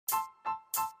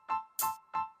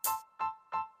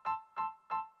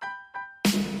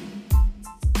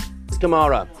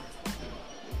Kamara?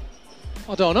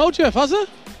 I don't know, Jeff, has it?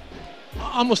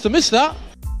 I must have missed that.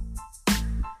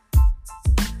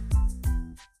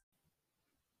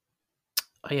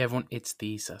 Hi everyone, it's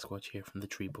the Sasquatch here from the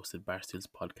Three Busted Barstools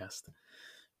podcast.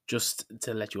 Just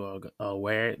to let you all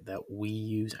aware that we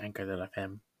use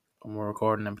Anchor.fm when we're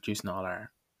recording and producing all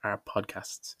our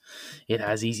podcasts. It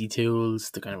has easy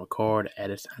tools to kind of record,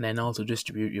 edit, and then also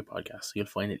distribute your podcast. So you'll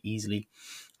find it easily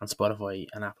on Spotify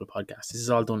and Apple Podcasts. This is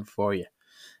all done for you.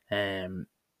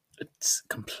 It's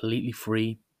completely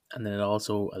free, and then it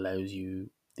also allows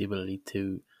you the ability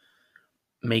to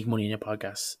make money in your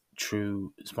podcast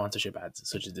through sponsorship ads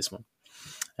such as this one.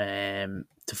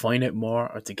 To find out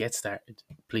more or to get started,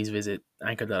 please visit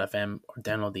Anchor.fm or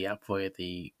download the app via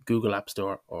the Google App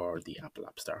Store or the Apple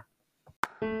App Store.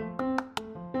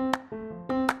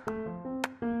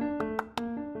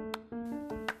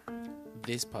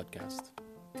 This podcast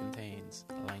contains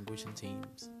language and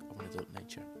themes of an adult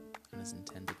nature and is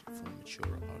intended for a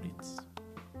mature audience.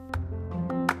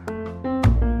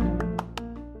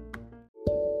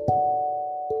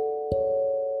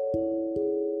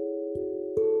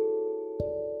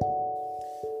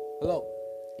 Hello,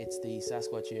 it's the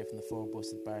Sasquatch here from the Four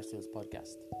Busted Barstools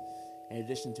podcast. In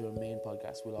addition to our main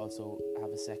podcast, we'll also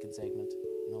have a second segment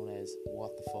known as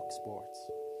What the Fuck Sports.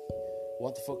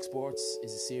 What the Fuck Sports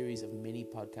is a series of mini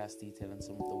podcasts detailing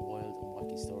some of the wild and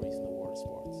wacky stories in the world of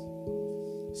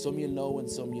sports. Some you'll know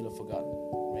and some you'll have forgotten,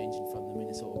 ranging from the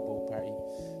Minnesota boat party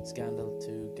scandal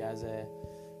to Gaza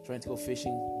trying to go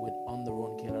fishing with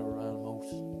on-the-run killer Royal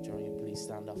Moat during a police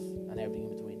standoff and everything in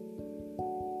between.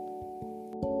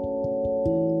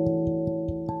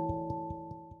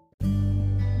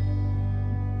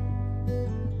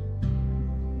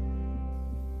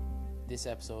 This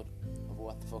episode of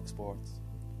What the Fuck Sports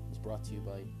was brought to you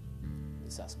by the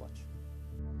Sasquatch.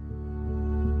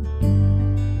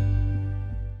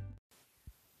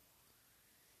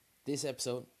 This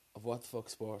episode of What the Fuck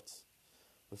Sports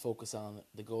will focus on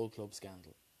the Gold Club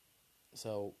scandal.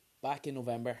 So, back in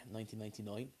November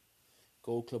 1999,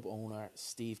 Gold Club owner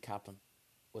Steve Kaplan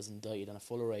was indicted on a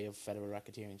full array of federal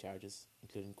racketeering charges,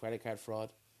 including credit card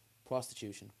fraud,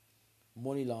 prostitution,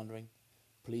 money laundering,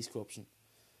 police corruption,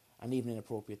 and even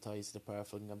inappropriate ties to the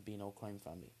powerful Gambino crime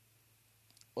family.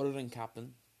 Other than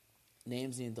Kaplan,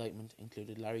 names in the indictment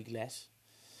included Larry Glett,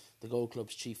 the Gold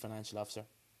Club's chief financial officer,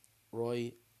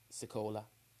 Roy Sicola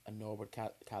and Norbert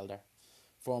Calder,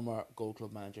 former Gold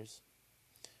Club managers,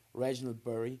 Reginald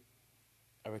Burry,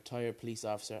 a retired police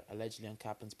officer allegedly on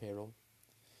Kaplan's payroll,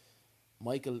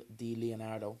 Michael D.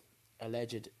 Leonardo,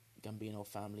 alleged Gambino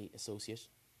family associate,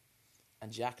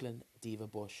 and Jacqueline Diva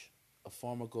Bush, a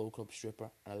former Gold Club stripper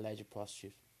and alleged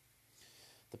prostitute.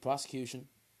 The prosecution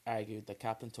argued that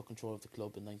Kaplan took control of the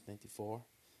club in 1994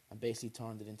 and basically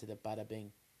turned it into the Bada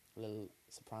Bing, a little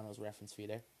Sopranos reference for you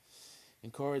there.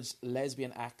 Encouraged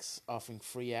lesbian acts offering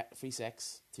free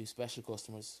sex to special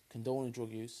customers, condoning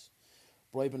drug use,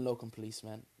 bribing local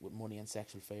policemen with money and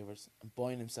sexual favours, and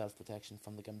buying himself protection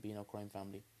from the Gambino crime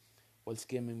family, while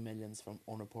skimming millions from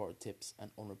unreported tips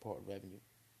and unreported revenue.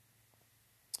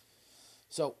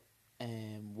 So,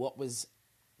 what was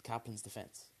Kaplan's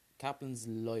defence? Kaplan's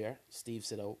lawyer, Steve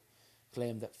Sido,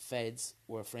 claimed that feds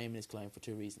were framing his client for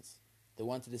two reasons. They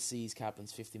wanted to seize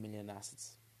Kaplan's $50 million in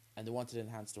assets, and they wanted to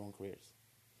enhance their own careers.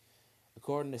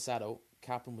 According to Sado,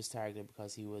 Kaplan was targeted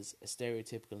because he was a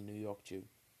stereotypical New York Jew.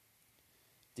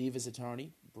 Diva's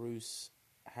attorney, Bruce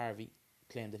Harvey,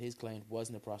 claimed that his client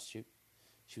wasn't a prostitute.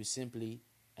 She was simply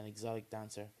an exotic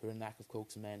dancer who had a knack of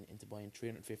coaxing men into buying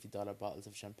 $350 bottles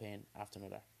of champagne after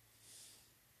another.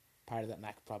 Part of that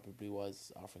knack probably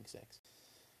was offering sex.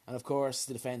 And of course,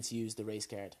 the defence used the race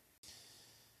card.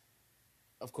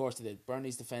 Of course they did.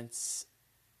 Bernie's defence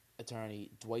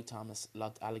attorney, Dwight Thomas,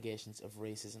 lobbed allegations of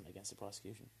racism against the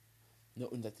prosecution,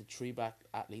 noting that the three black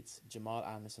athletes, Jamal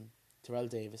Anderson, Terrell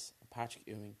Davis and Patrick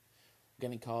Ewing, were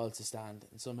getting called to stand,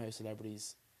 and somehow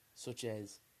celebrities such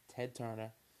as Ted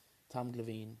Turner, Tom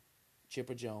Glavine,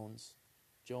 Chipper Jones,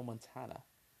 Joe Montana,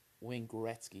 Wayne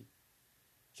Gretzky,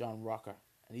 John Rocker,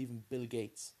 and even Bill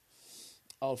Gates,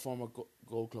 all former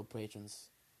Gold Club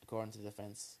patrons, according to the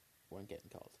defence, weren't getting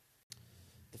called.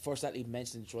 The first athlete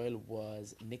mentioned in the trial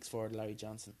was Knicks forward Larry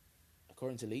Johnson.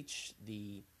 According to Leach,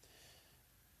 the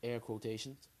air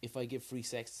quotation, "If I give free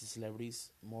sex to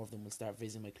celebrities, more of them will start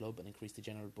visiting my club and increase the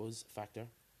general buzz factor,"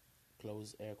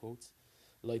 close air quotes.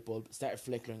 Light bulb started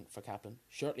flickering for Kaplan.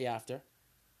 Shortly after,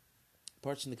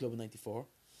 purchasing the club in 94,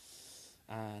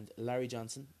 and Larry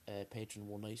Johnson, a patron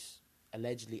one night,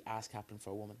 allegedly asked Kaplan for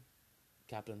a woman.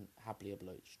 Kaplan happily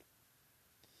obliged.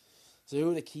 So who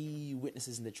were the key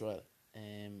witnesses in the trial?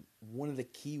 One of the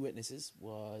key witnesses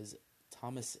was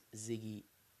Thomas Ziggy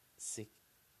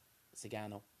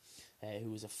Sigano,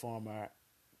 who was a former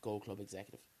Gold Club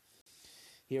executive.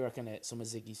 Here are kind of some of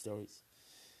Ziggy's stories.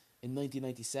 In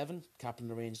 1997,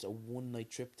 Kaplan arranged a one-night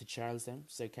trip to Charlestown,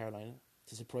 South Carolina,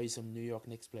 to surprise some New York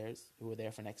Knicks players who were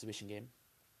there for an exhibition game,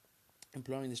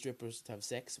 imploring the strippers to have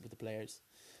sex with the players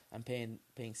and paying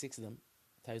 6 of them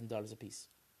 $1,000 apiece.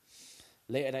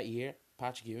 Later that year,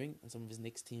 Patrick Ewing and some of his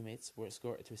Knicks teammates were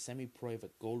escorted to a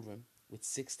semi-private gold room with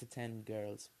 6 to 10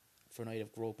 girls for a night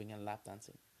of groping and lap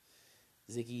dancing.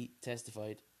 Ziggy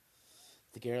testified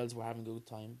the girls were having a good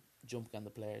time, jumping on the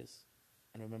players,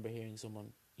 and I remember hearing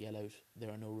someone yell out,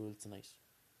 "There are no rules tonight."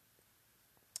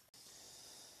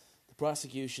 The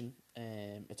prosecution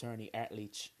attorney Art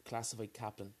Leach classified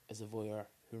Kaplan as a voyeur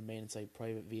who remained inside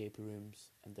private VIP rooms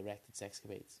and directed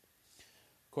sexcapades.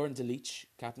 According to Leach,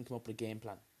 Kaplan came up with a game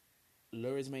plan: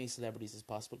 lure as many celebrities as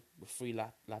possible with free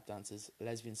lap dances,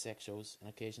 lesbian sex shows, and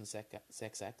occasional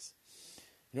sex acts,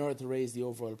 in order to raise the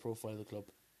overall profile of the club.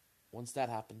 Once that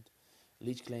happened,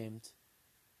 Leach claimed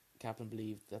Kaplan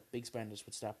believed that big spenders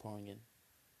would start pouring in.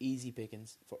 Easy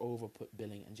pickings for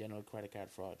overbilling and general credit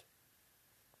card fraud.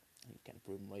 You can't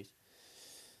prove him right.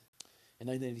 In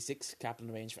 1986, Kaplan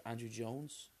arranged for Andrew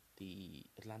Jones, the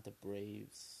Atlanta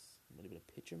Braves, might have been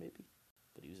a pitcher maybe,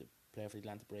 but he was a player for the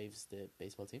Atlanta Braves, the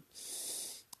baseball team,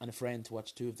 and a friend to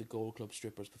watch 2 of the Gold Club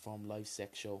strippers perform live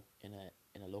sex show in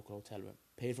a local hotel room,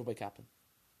 paid for by Kaplan.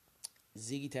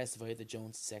 Ziggy testified that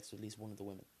Jones had sex with at least one of the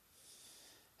women.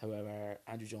 However,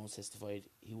 Andrew Jones testified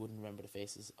he wouldn't remember the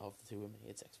faces of the 2 women he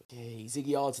had sex with.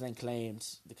 Ziggy also then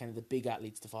claimed the big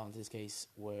athletes to fall into this case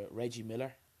were Reggie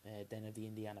Miller, then of the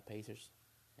Indiana Pacers,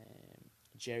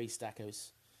 Jerry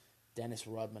Stackhouse, Dennis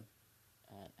Rodman,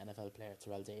 and NFL player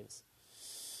Terrell Davis.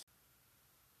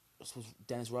 I suppose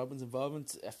Dennis Rodman's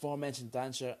involvement, aforementioned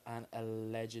dancer and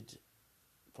alleged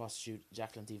prostitute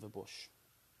Jacqueline Diva Bush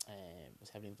was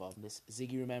heavily involved in this.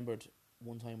 Ziggy remembered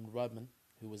one time Rodman,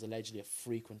 who was allegedly a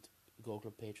frequent Gold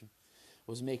Club patron,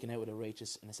 was making out with a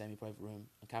waitress in a semi-private room,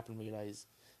 and Kaplan realised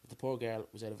that the poor girl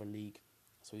was out of her league,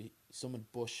 so he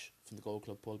summoned Bush from the Gold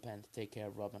Club pulpen to take care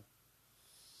of Rodman.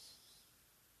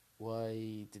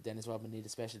 Why did Dennis Rodman need a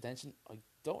special attention? I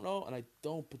don't know, and I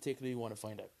don't particularly want to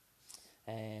find out.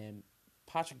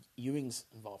 Patrick Ewing's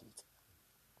involvement.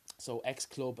 So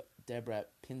ex-club Deborah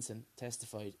Pinson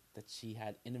testified that she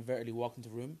had inadvertently walked into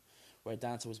a room where a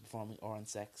dancer was performing oral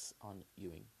sex on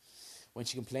Ewing. When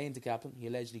she complained to Kaplan, he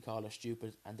allegedly called her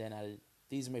stupid and then added,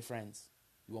 "These are my friends.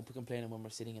 You won't be complaining when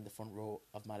we're sitting in the front row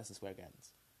of Madison Square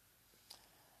Gardens."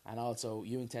 And also,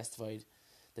 Ewing testified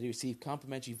that he received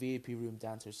complimentary VIP room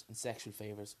dancers and sexual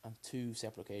favours on 2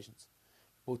 separate occasions.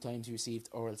 Both times he received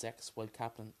oral sex, while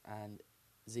Kaplan and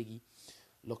Ziggy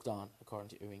looked on, according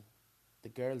to Ewing. The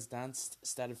girls danced,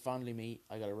 started fondling me,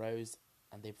 I got aroused,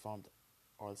 and they performed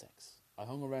oral sex. I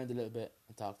hung around a little bit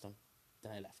and talked to them,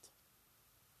 then I left.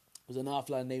 There was an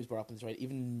awful lot of names brought up in this, right?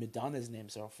 Even Madonna's name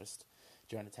surfaced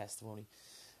during the testimony.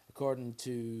 According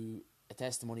to a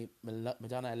testimony,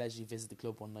 Madonna allegedly visited the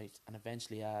club one night and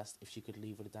eventually asked if she could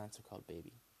leave with a dancer called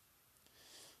Baby.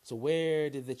 So where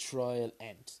did the trial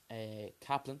end?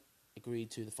 Kaplan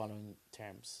agreed to the following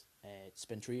terms: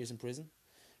 spend 3 years in prison,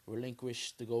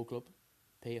 relinquish the Gold Club,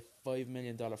 pay a $5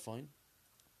 million fine,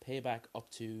 pay back up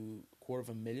to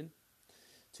 $250,000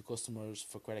 to customers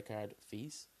for credit card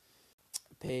fees,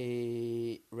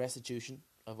 pay restitution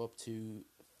of up to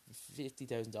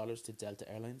 $50,000 to Delta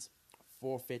Airlines,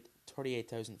 forfeit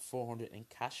 $38,400 in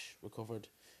cash recovered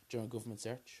during a government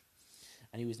search,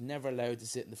 and he was never allowed to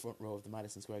sit in the front row of the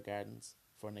Madison Square Gardens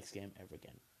for a Knicks game ever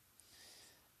again.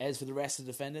 As for the rest of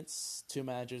the defendants, 2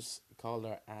 managers,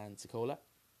 Calder and Sikola,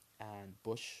 and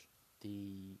Bush,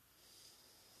 the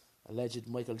alleged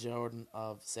Michael Jordan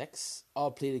of sex,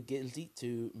 all pleaded guilty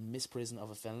to misprision of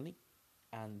a felony,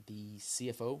 and the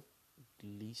CFO,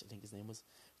 Leach, I think his name was,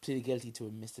 pleaded guilty to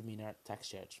a misdemeanor tax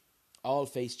charge. All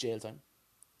faced jail time.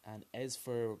 And as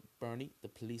for Bernie, the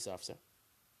police officer,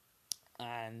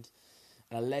 and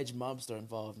an alleged mobster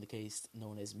involved in the case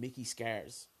known as Mickey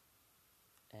Scars,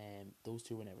 those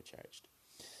 2 were never charged.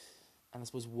 And I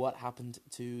suppose what happened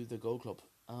to the Gold Club?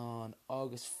 On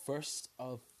August 1st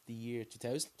of the year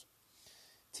 2000,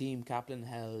 Team Kaplan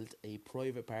held a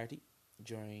private party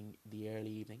during the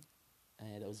early evening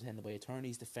that was attended by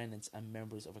attorneys, defendants and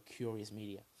members of a curious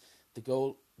media. The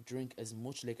goal: drink as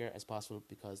much liquor as possible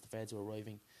because the feds were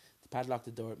arriving to padlock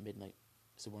the door at midnight.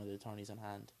 So one of the attorneys on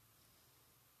hand: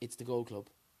 it's the Gold Club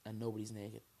and nobody's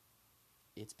naked.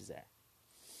 It's bizarre.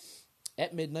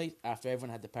 At midnight, after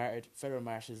everyone had departed, federal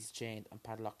marshals chained and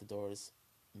padlocked the doors,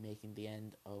 making the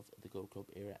end of the Gold Club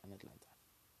era in Atlanta.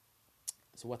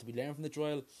 So what did we learn from the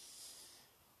trial?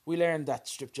 We learned that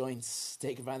strip joints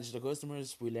take advantage of their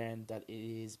customers. We learned that it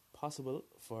is possible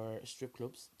for strip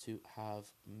clubs to have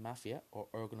mafia or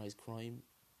organised crime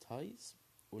ties.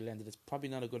 We learned that it's probably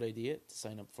not a good idea to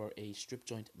sign up for a strip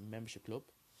joint membership club.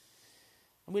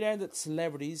 And we learned that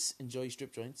celebrities enjoy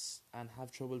strip joints and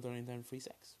have trouble turning down free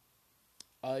sex.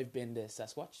 I've been the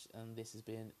Sasquatch, and this has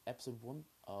been episode 1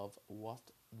 of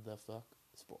What the Fuck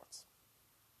Sports.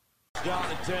 Down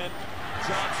to 10.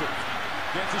 Johnson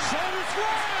gets a shoulder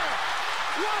square.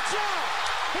 Watch out!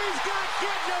 He's got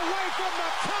getting away from the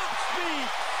top speed.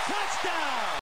 Touchdown!